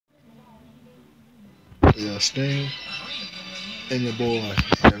Yeah, Sting and your boy,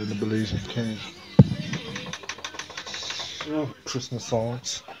 Devin the Belizean King. Christmas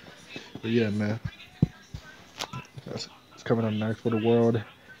songs. But yeah, man, it's coming up next for the World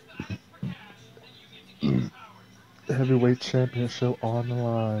Heavyweight Championship on the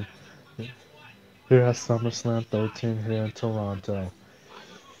line. Here at Summerslam 13 here in Toronto.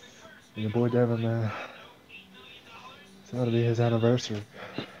 And your boy Devin, man, it's gotta be his anniversary.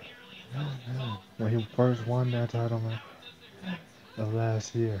 When he first won that title, man, of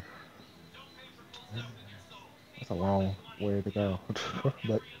last year. That's a long way to go.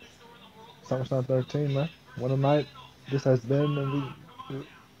 But SummerSlam 13, man, what a night this has been, and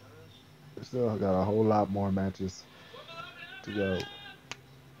we still got a whole lot more matches to go.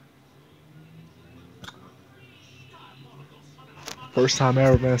 First time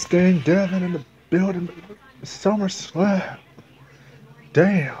ever, man. Sting, Devin in the building. SummerSlam.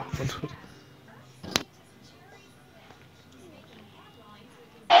 Damn.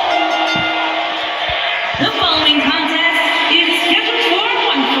 The following contest is scheduled for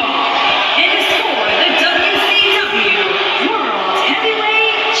one fall and is for the WCW World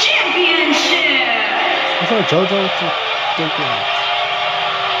Heavyweight Championship. I thought JoJo was thinking.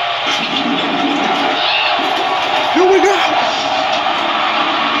 Here we go.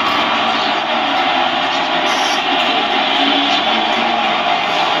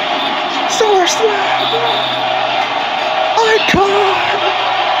 SummerSlam. Icon.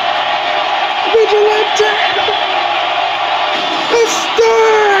 Vigilante. It's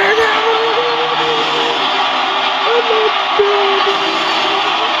Sting. Oh my God.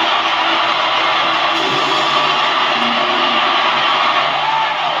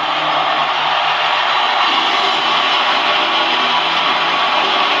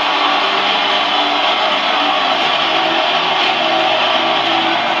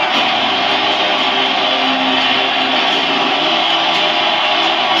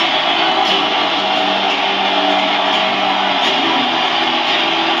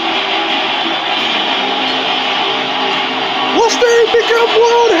 Sting become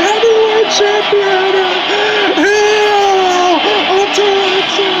World Heavyweight Champion here on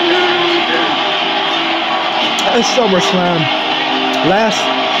Toronto at SummerSlam. Last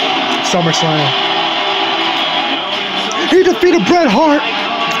SummerSlam, he defeated Bret Hart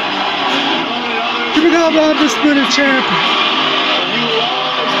to become undisputed champion.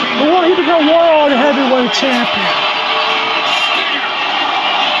 But he became World Heavyweight Champion.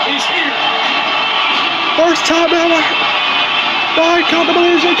 First time ever. I can't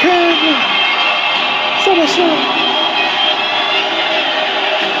believe you can. SummerSlam.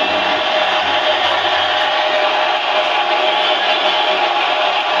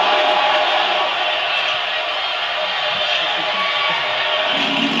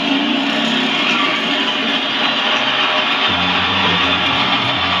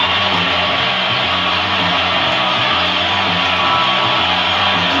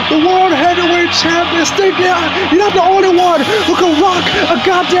 The World Heavyweight Champion, Sting, you're not the only one who can rock a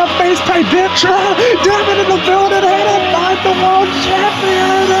goddamn face paint, bitch. Devin in the building, and a fight the World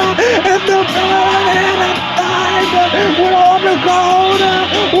Champion in the building, and a fight with all the gold,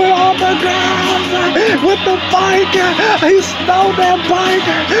 with all the ground, with the bike. He stole that bike.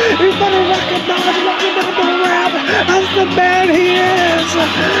 He's gonna recognize walking down the ramp as the man he is.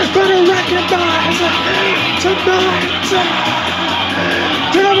 Gonna recognize tonight.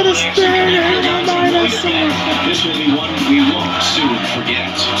 Devin is Sting and a minus. This will be one we won't soon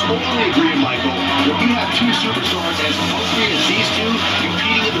forget. Totally agree, Michael. When you have two superstars as hungry as these two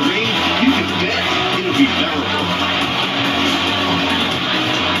competing in the ring, you can bet it'll be memorable.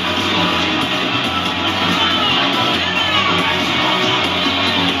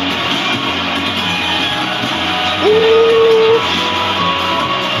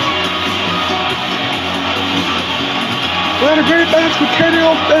 We had a great match with Kenny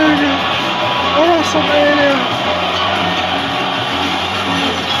Omega on WrestleMania.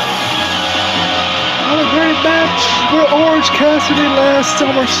 Had a great match with Orange Cassidy last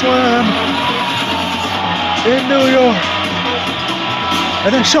SummerSlam in New York.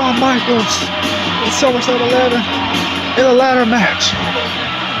 And then Shawn Michaels in SummerSlam 11 in a ladder match.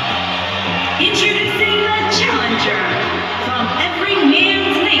 Introducing the challenger from every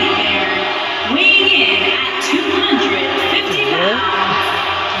man's nightmare, weighing in at 250 pounds,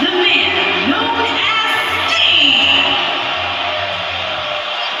 the man known as Sting.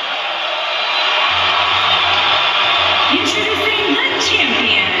 Introducing the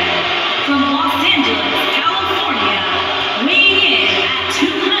champion from Los Angeles, California, weighing in at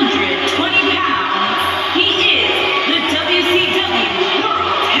 220 pounds, he is the WCW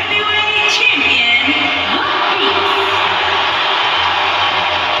World Heavyweight Champion,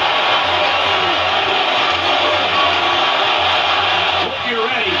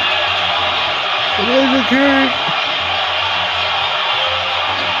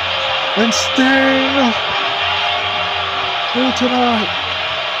 and Sting. Who tonight?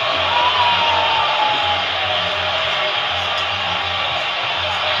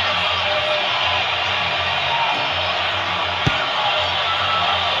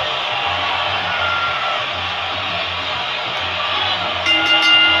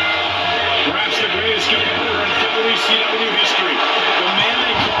 Perhaps the greatest competitor in WCW history. The man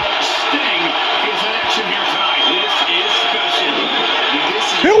they call Sting is in action here tonight. This is special. This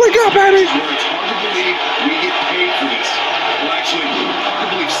is Here we go, baby. where it's hard to believe we get paid for this. Well, actually, hard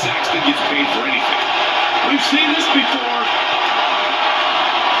to believe Saxton gets paid for anything. We've seen this before.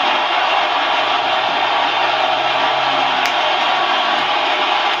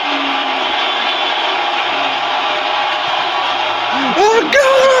 Oh,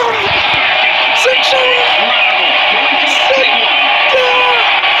 God! Six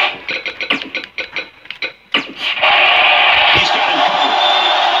He's got him covered.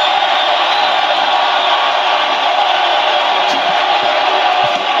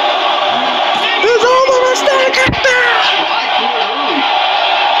 There's all the mistake up there! Try for it early.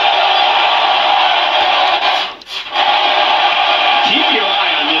 Keep your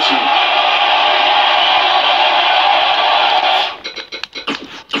eye on this one.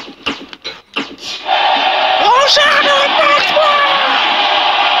 Oh, shot on next one!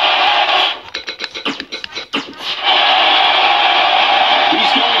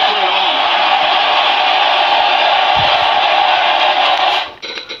 He's going for it all.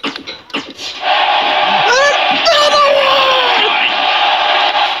 Another one!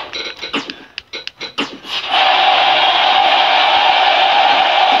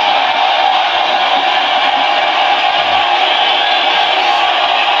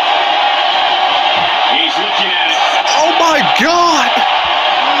 He's looking at it. Oh my God!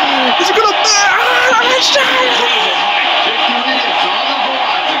 Is it gonna Table high. 50 minutes on the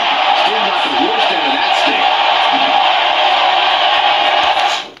horizon. Still got the worst end of that stick.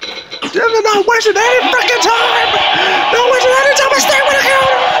 Devin not wasting any freaking time! Not wasting any time! I stay with the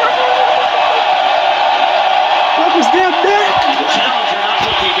counter! Fuck his damn neck! The challenger not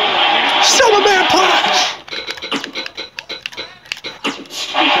looking good right now. Silverman punch!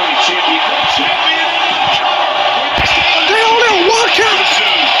 Becoming champion. Champion! They only walk out!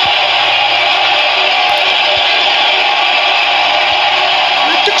 Soon.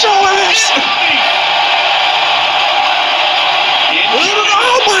 Get your ass!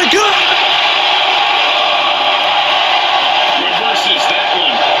 Oh my God! Reverses that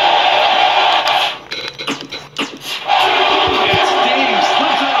one. It's Dave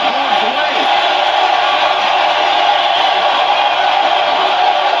slips out of harm's way.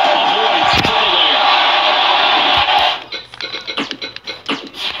 Avoids trouble there.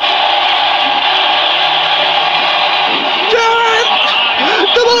 Devin!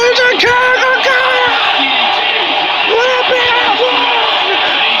 The Legion King! What a bad one!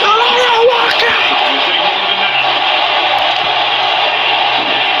 Don't let her walk out!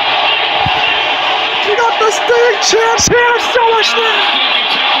 You got the Sting chance here, Summerslam!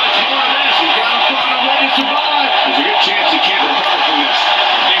 There's a good chance he can't recover from this.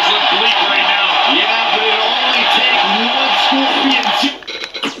 Things look bleak right now. Yeah, but it'll only take one scorpion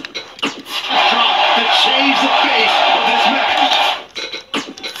drop to change the face of this match.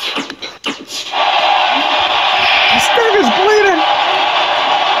 The Sting is bleeding!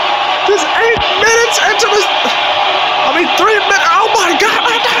 Just 8 minutes into this... 3 minutes... Oh my God!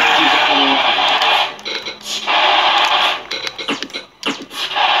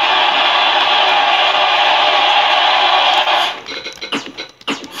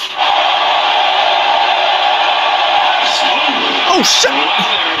 He's out of the way. Oh shit! There,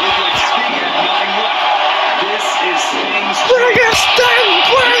 it looked like Sting had nothing left. This is Sting's Bring it, Sting!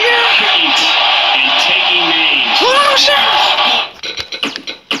 Bring it! feet and taking names. Oh shit!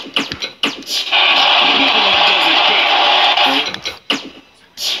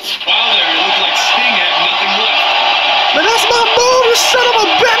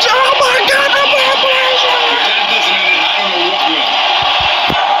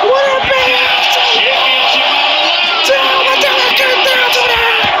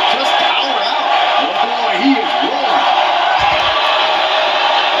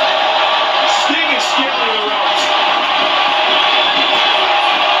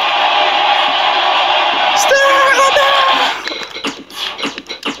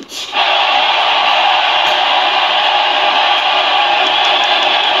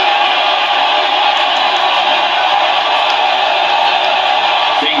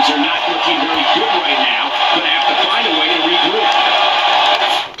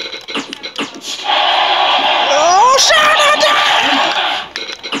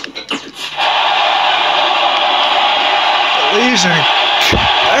 amazing.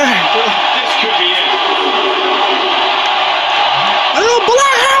 This could be it. Oh,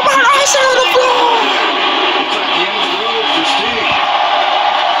 Black Hammer, ice on the floor. It's like the end of the road for Sting.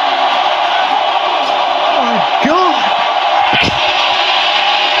 Oh my God.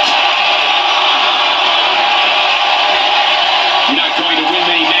 You're not going to win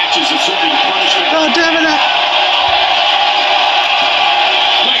many matches absorbing punishment. Oh, Devin.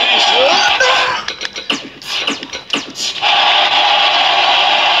 Look at this.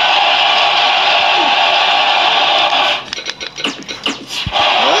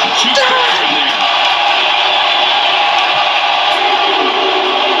 Too quick for him there.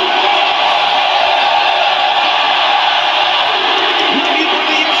 Looking for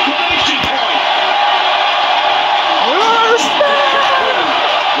the exclamation point.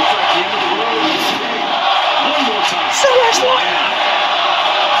 Looks like the end of the road. One more time. Summerslam.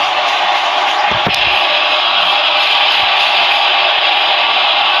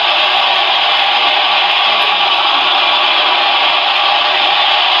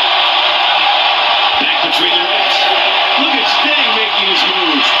 Back between the ropes. Look at Sting making his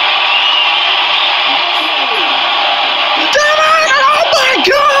move. Devin! Oh my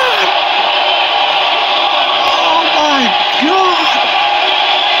God! Oh my God!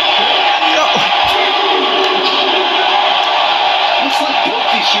 Yo. Looks like both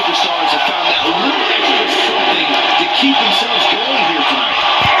these superstars have found that little extra something to keep themselves going here tonight.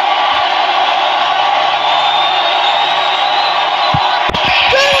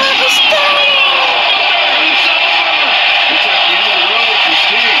 Looks like the end of the road for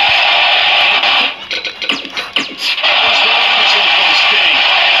Sting. That's what it looks like from Sting.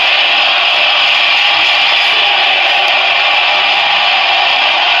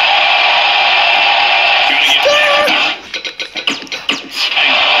 Gotta get back.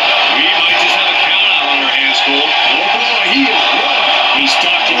 We might just have a count out on our hands, Cole. Oh boy, he is rolling. He's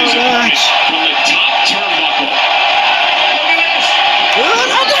stalking his opponent from the top turnbuckle. Look at this.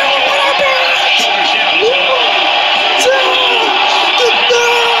 Shoulders down. He's gonna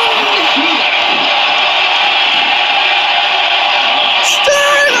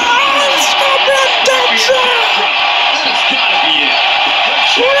That has gotta be it.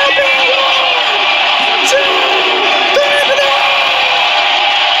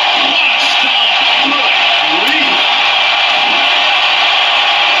 What a stomp. Good grief.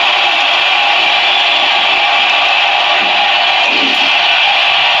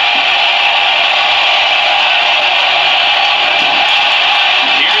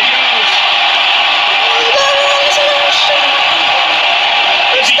 Here he goes.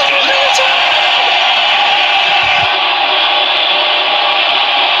 Is he done?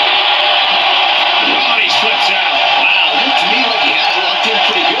 Oh, he slips out. Wow, looked to me like he had it locked in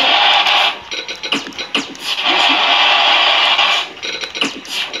pretty good. Guess not.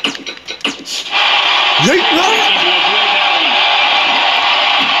 Yeet. Looking to avoid that one.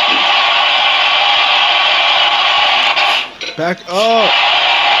 Back up.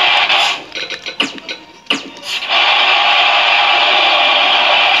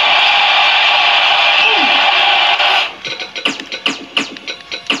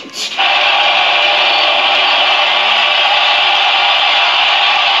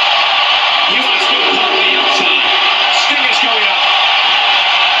 He wants to go on the outside. Sting is going up.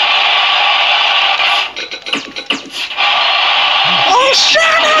 Oh, shit!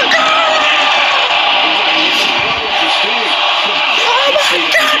 Looks like the end of the road for Sting. Wow. Oh my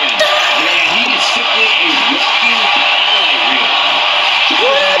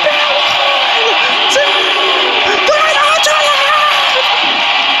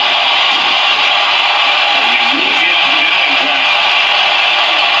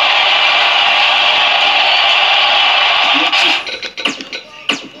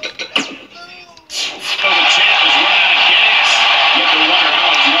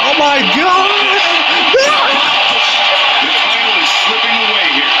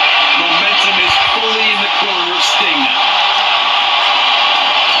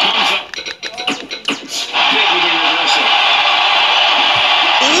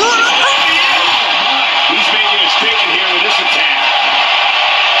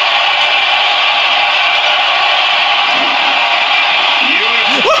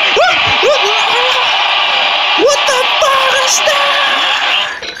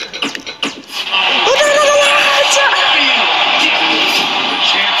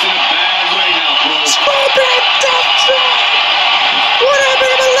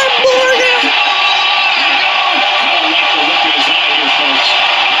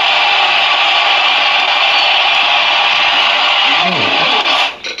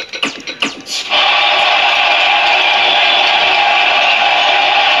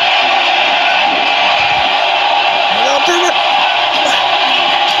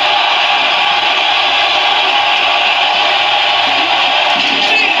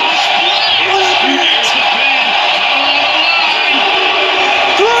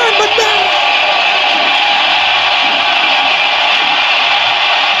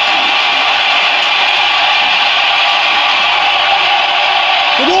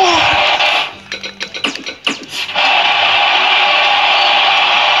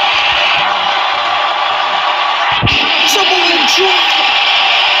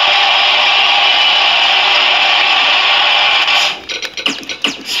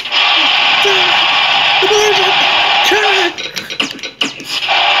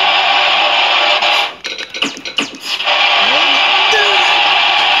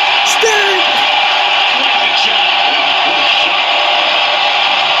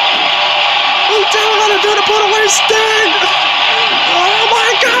Devin gonna do the put away Sting. Oh my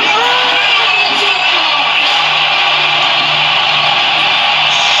God.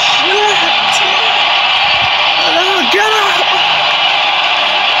 Get up!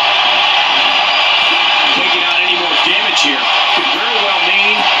 Taking out any more damage here could very well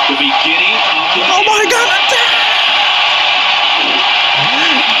mean the beginning of the... Oh my God!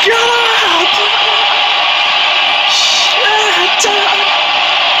 Get up! Shit!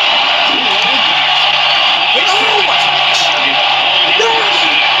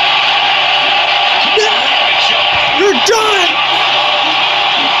 You're done!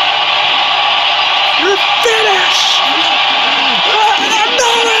 You're finished!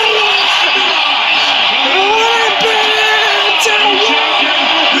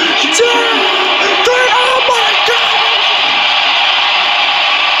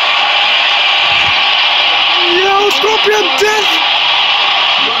 Scorpion death!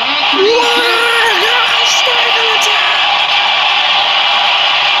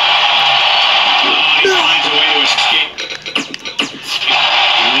 He finds a way to escape.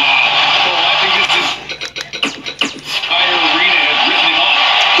 Wow. Well, I think this entire arena has written it off.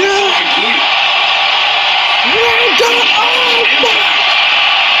 Yeah.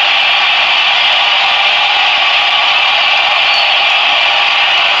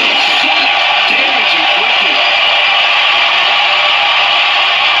 It's concluded. Damage inflicted.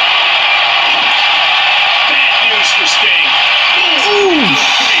 Bad news for Sting.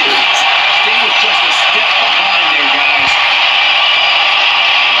 Sting was just a step behind there, guys.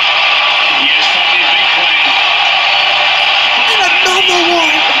 He has something big planned. Another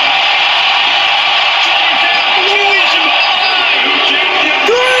one!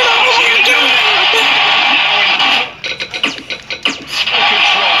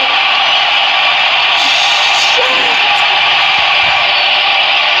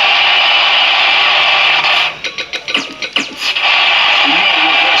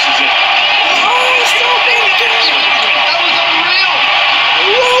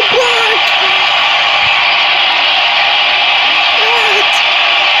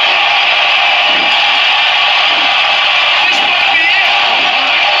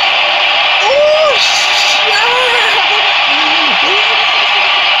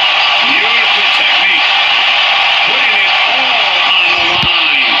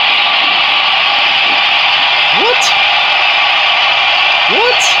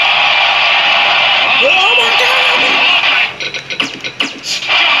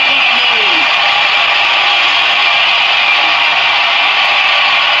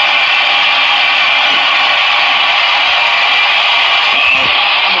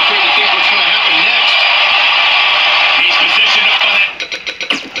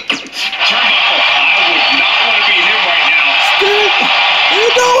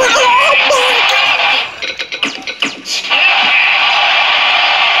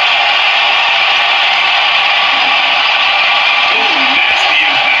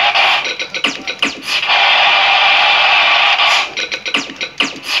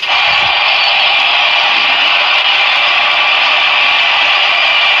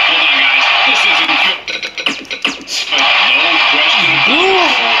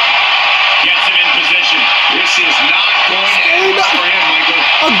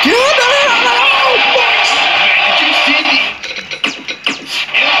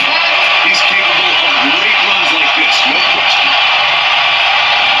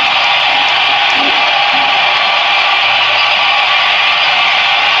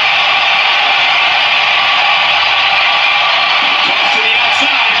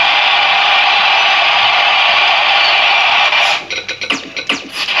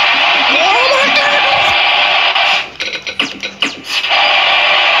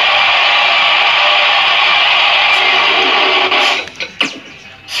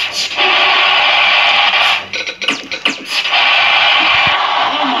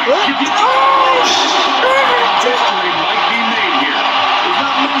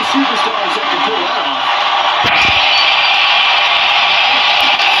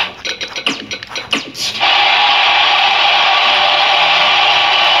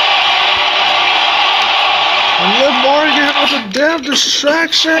 Damn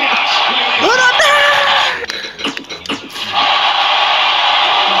distraction!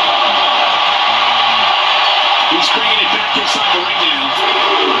 He's bringing it back inside the ring now.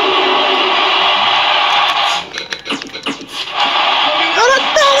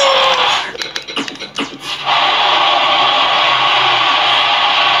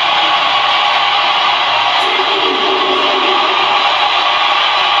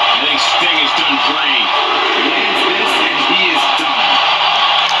 I think Sting is done playing. Lands this and he is done.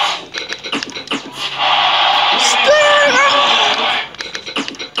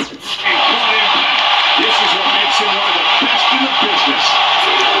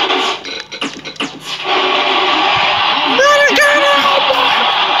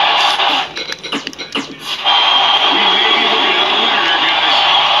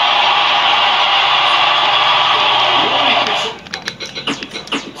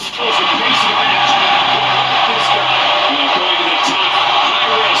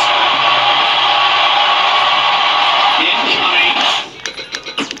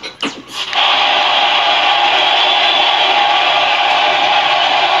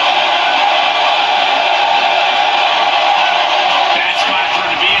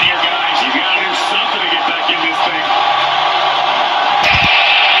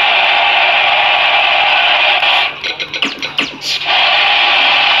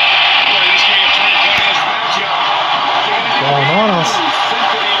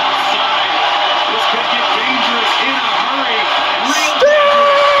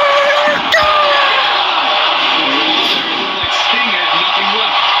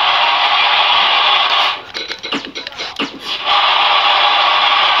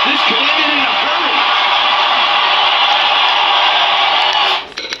 This could end in a hurry.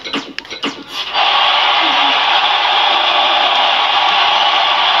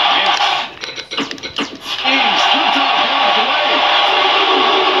 He's slipped off halfway.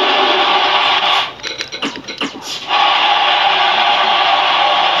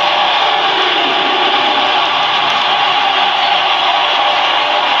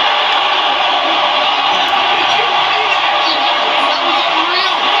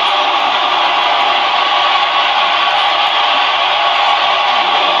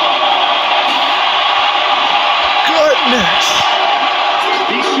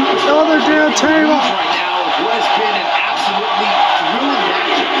 Another damn table. Right now, what has been an absolutely thrilling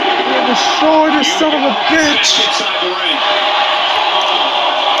matchup. They're destroying this son of a bitch. Inside the ring.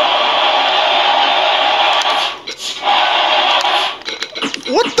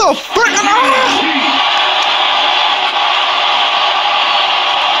 What the frick? Ah!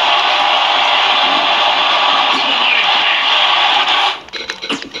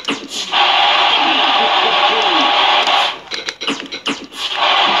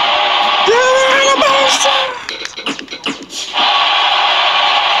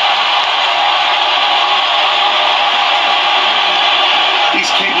 He's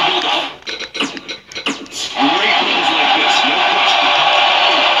capable of great moves like this, no question.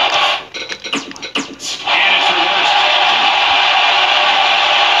 And it's reversed.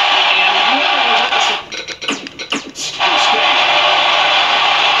 And what a reversal.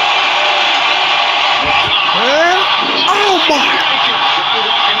 Oh my!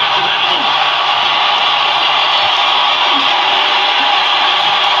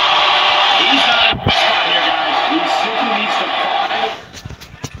 He's not in the spot here, guys. He simply needs to find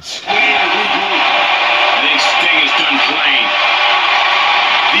a way to regroup. I think Sting is done playing.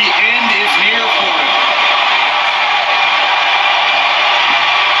 The end is near for him.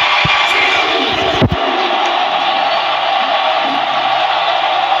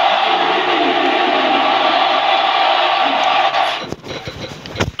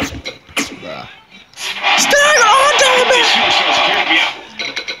 Sting on Devin! Superstars appear to be out.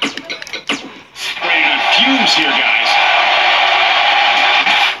 Ready on fumes here, guys.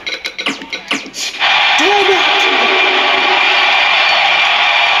 Damn it!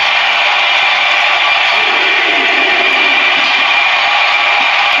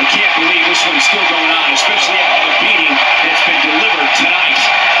 I can't believe this one's still going on, especially after the beating that's been delivered tonight.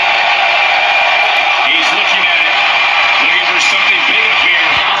 He's looking at it, looking for something big up here,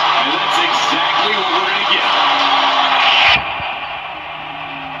 and that's exactly what we're going to get.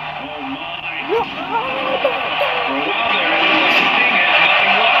 Oh my. For a while there, it looks like Sting has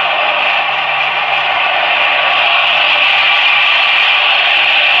nothing left.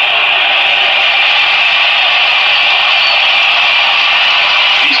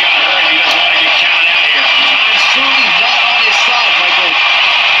 He's got to hurry. He doesn't want to get counted out here. Time's certainly not on his side, Michael.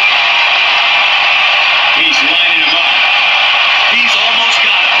 He's lining him up. He's almost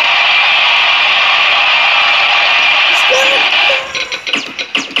got him.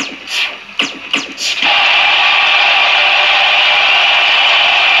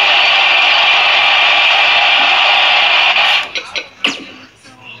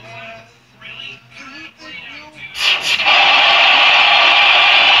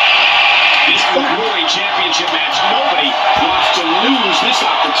 This is a glory championship match. Nobody wants to lose this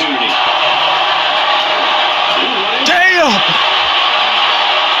opportunity. Ooh, what is- Damn!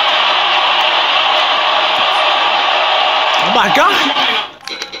 Oh my god!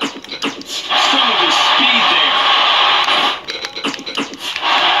 Some of his speed there.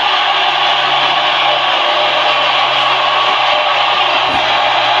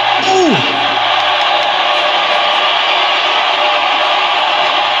 Ooh!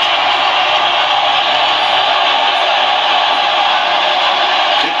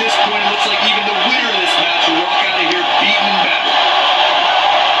 At this point, it looks like even the winner of this match will walk out of here beaten and battered.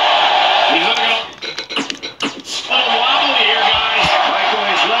 He's looking a little wobbly here, guys.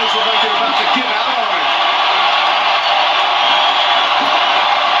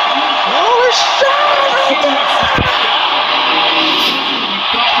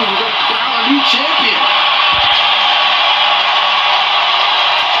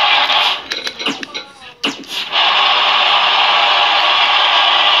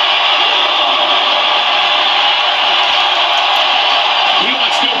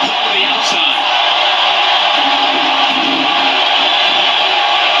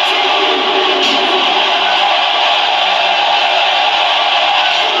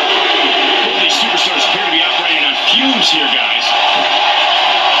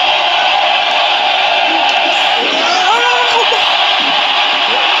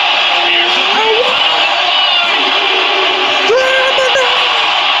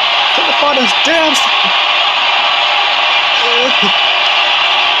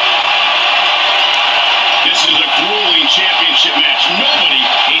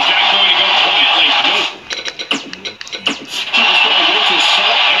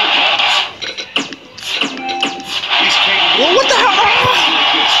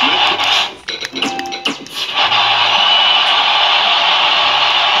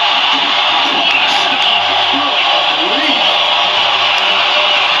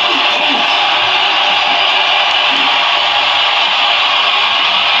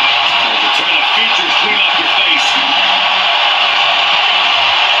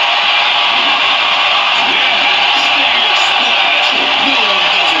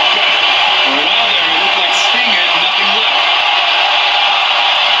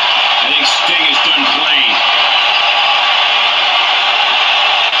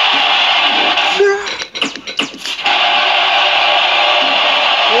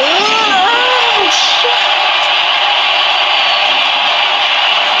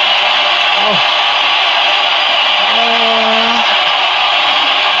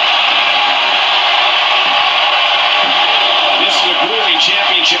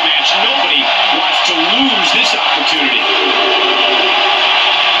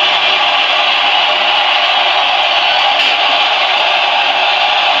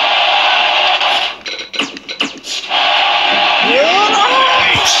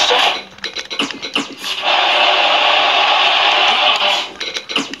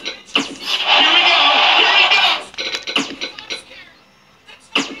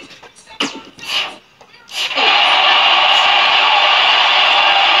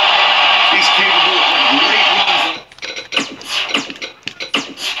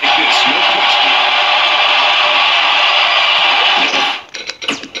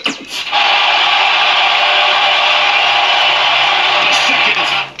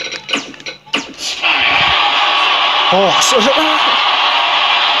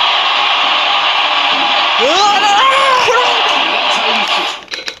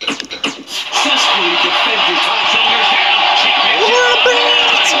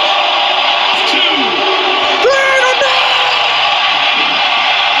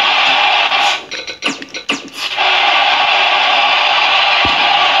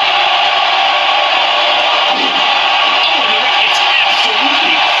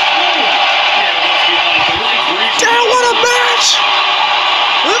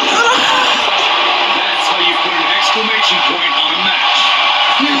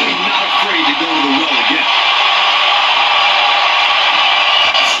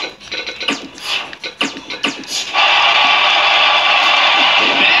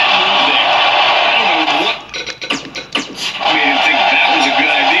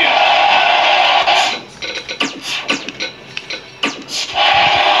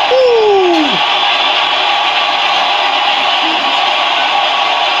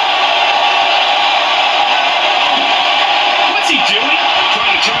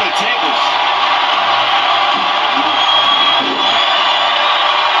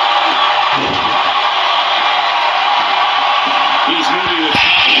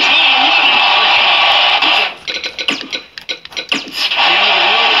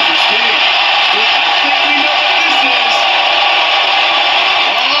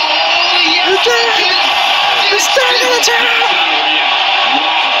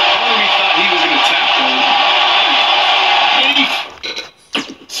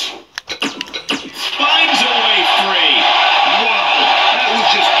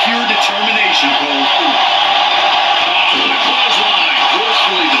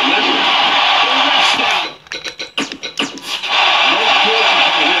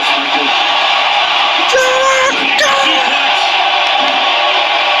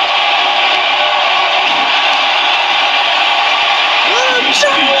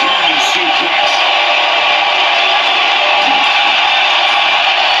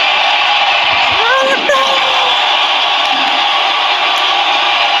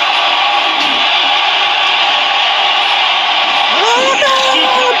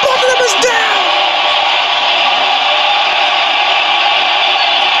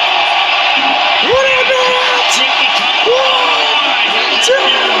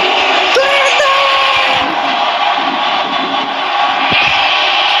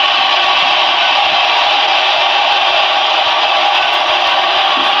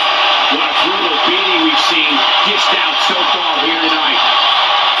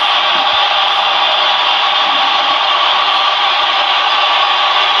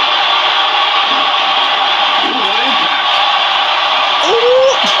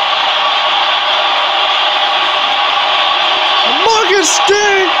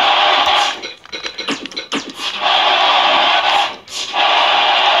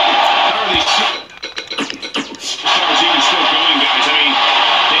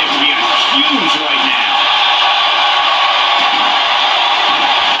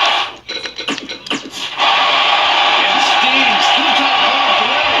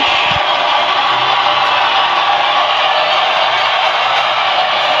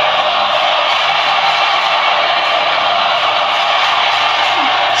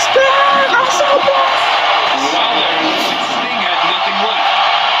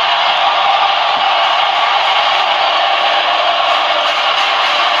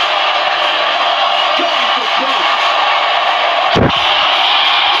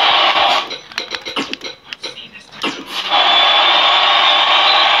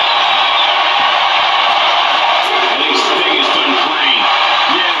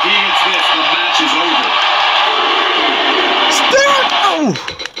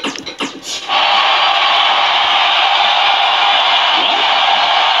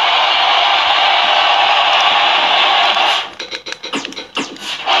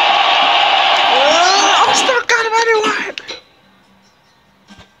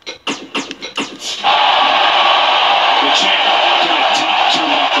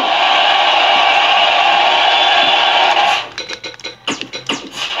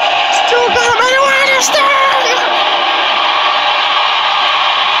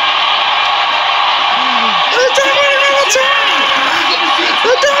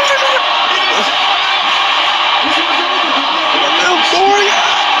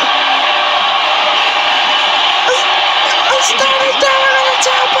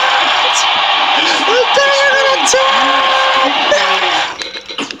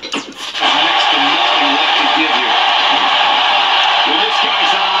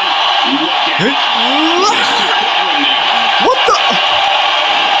 What the?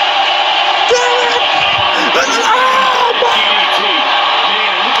 Damn it! Man,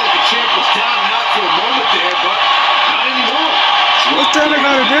 it looked like the champ was down and out for a moment there, but not anymore. What's that I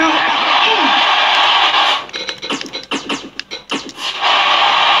gotta do?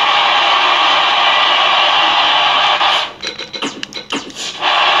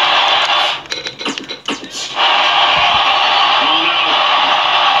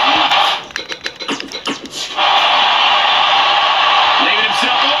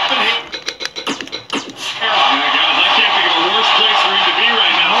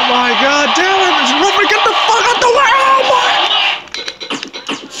 God damn it! This referee, get the fuck out the way! Oh my!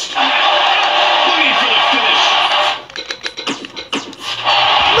 Looking for the finish.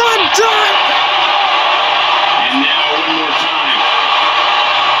 Not done! And now one more time.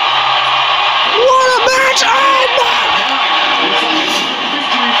 What a match! Oh my!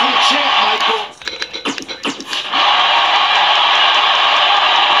 Victory for the champ, Michael.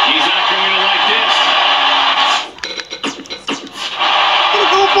 He's not going to like this.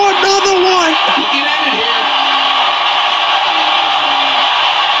 Go for another one! Looking at it here.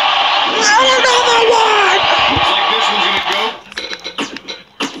 And another one! Looks like this one's gonna go.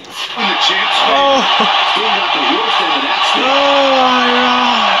 On the champ's face. Oh. Still got the worst end of that stick. Oh my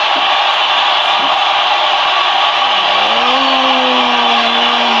God! Oh.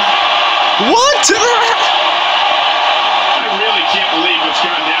 What? I really can't believe what's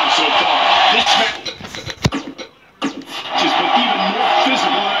gone down so far. This match has been even more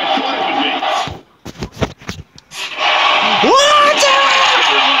physical than I thought it would be. What?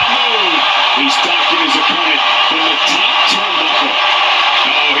 He's stalking his opponent from the top turnbuckle.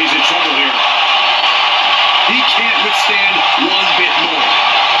 Oh, he's in trouble here. He can't withstand one bit more.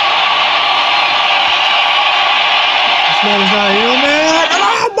 This man is not human!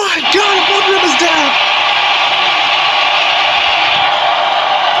 Oh my God! Both of them is down!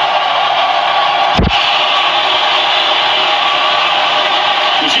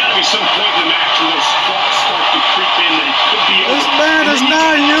 There's got to be some point in the match where those thoughts start to creep in that it could be over. This man is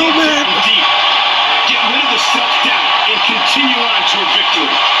not human! Deep. Get rid of the self-doubt and continue on toward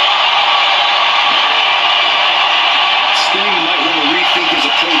victory. Sting might want to rethink his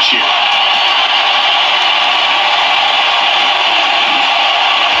approach here.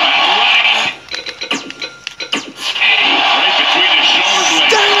 Right between the shoulder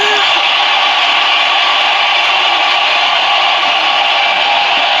blades.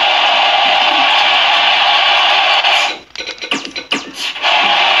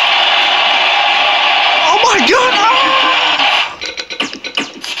 Oh my God! Ah!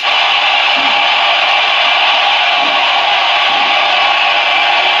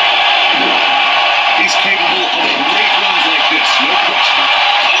 He's capable of great runs like this, no question.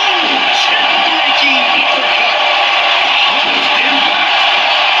 Oh, chest-breaking uppercut. Hard impact.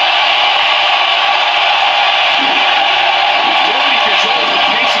 Nobody controls the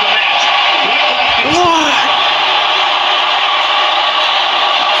pace of the match quite like this. What?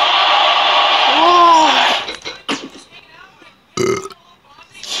 What?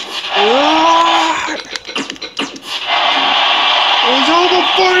 It's over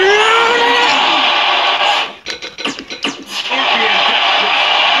for you! Scorpion death drop.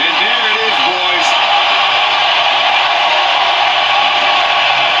 And there it is, boys.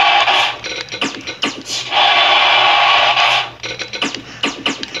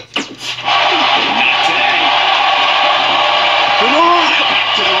 Not today. Come on! Back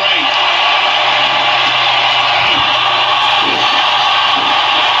to the ring.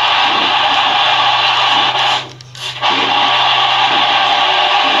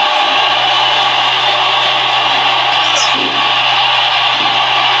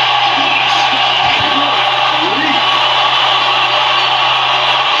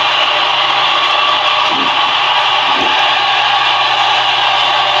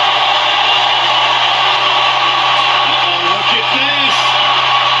 Look at this.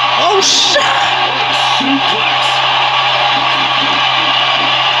 Oh shit! Suplex.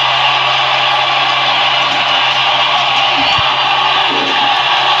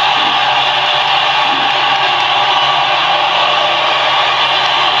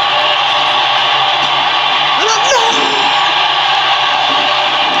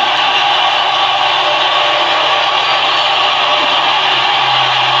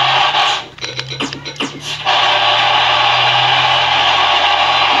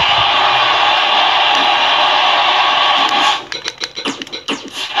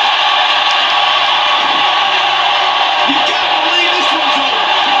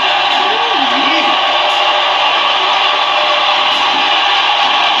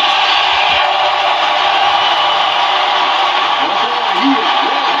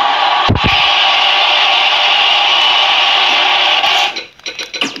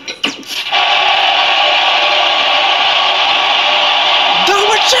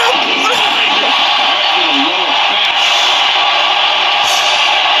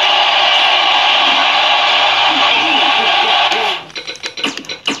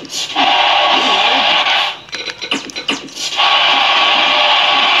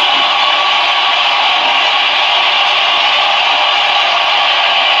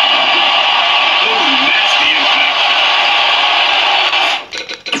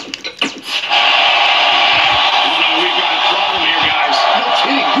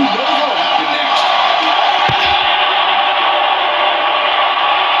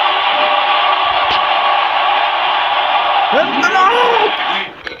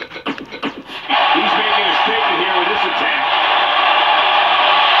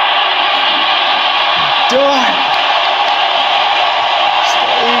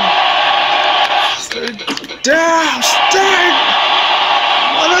 Down, Sting!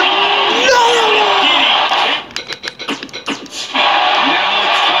 On another one! Now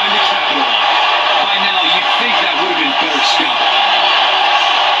it's time to capitalize. By now, you'd think that would have been better scouting.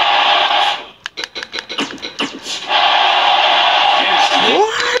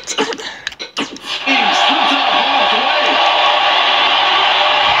 What? Sting slips out of harm's way.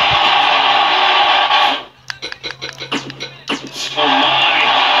 Oh my.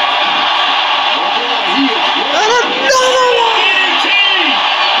 He is Another one!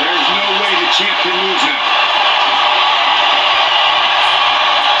 There's no way the champ can lose now.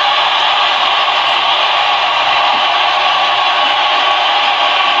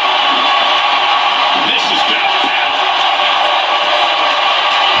 This is bad.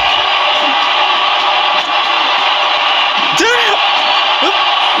 Damn!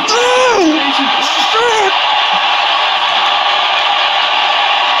 Oh! Shit!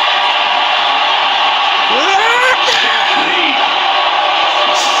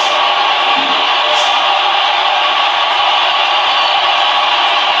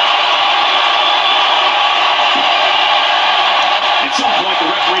 At some point, the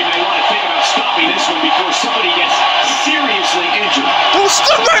referee may want to think about stopping this one before somebody gets seriously injured. Don't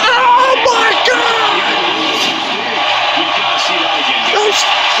stop it! Oh my God! We've got to see that again. Don't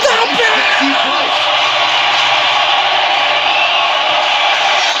stop it!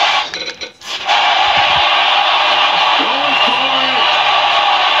 Going for it.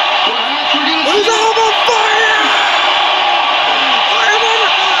 Perhaps we're going to It's see over fire!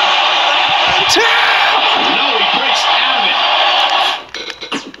 No, he breaks out of it.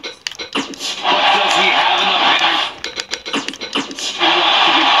 But does he have enough energy? He wants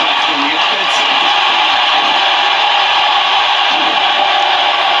to get back on the offensive.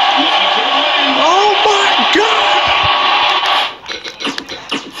 Looking for the win. Oh my God!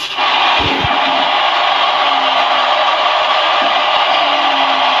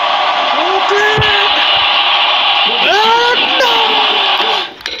 Oh damn! No!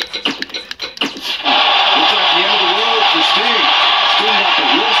 Looks like the end of the road for Sting. Sting got the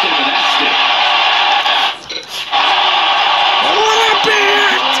worst end of that stick. What a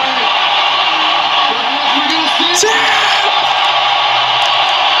bit! Perhaps we're going to see Tap!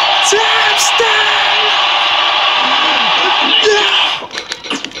 Tap!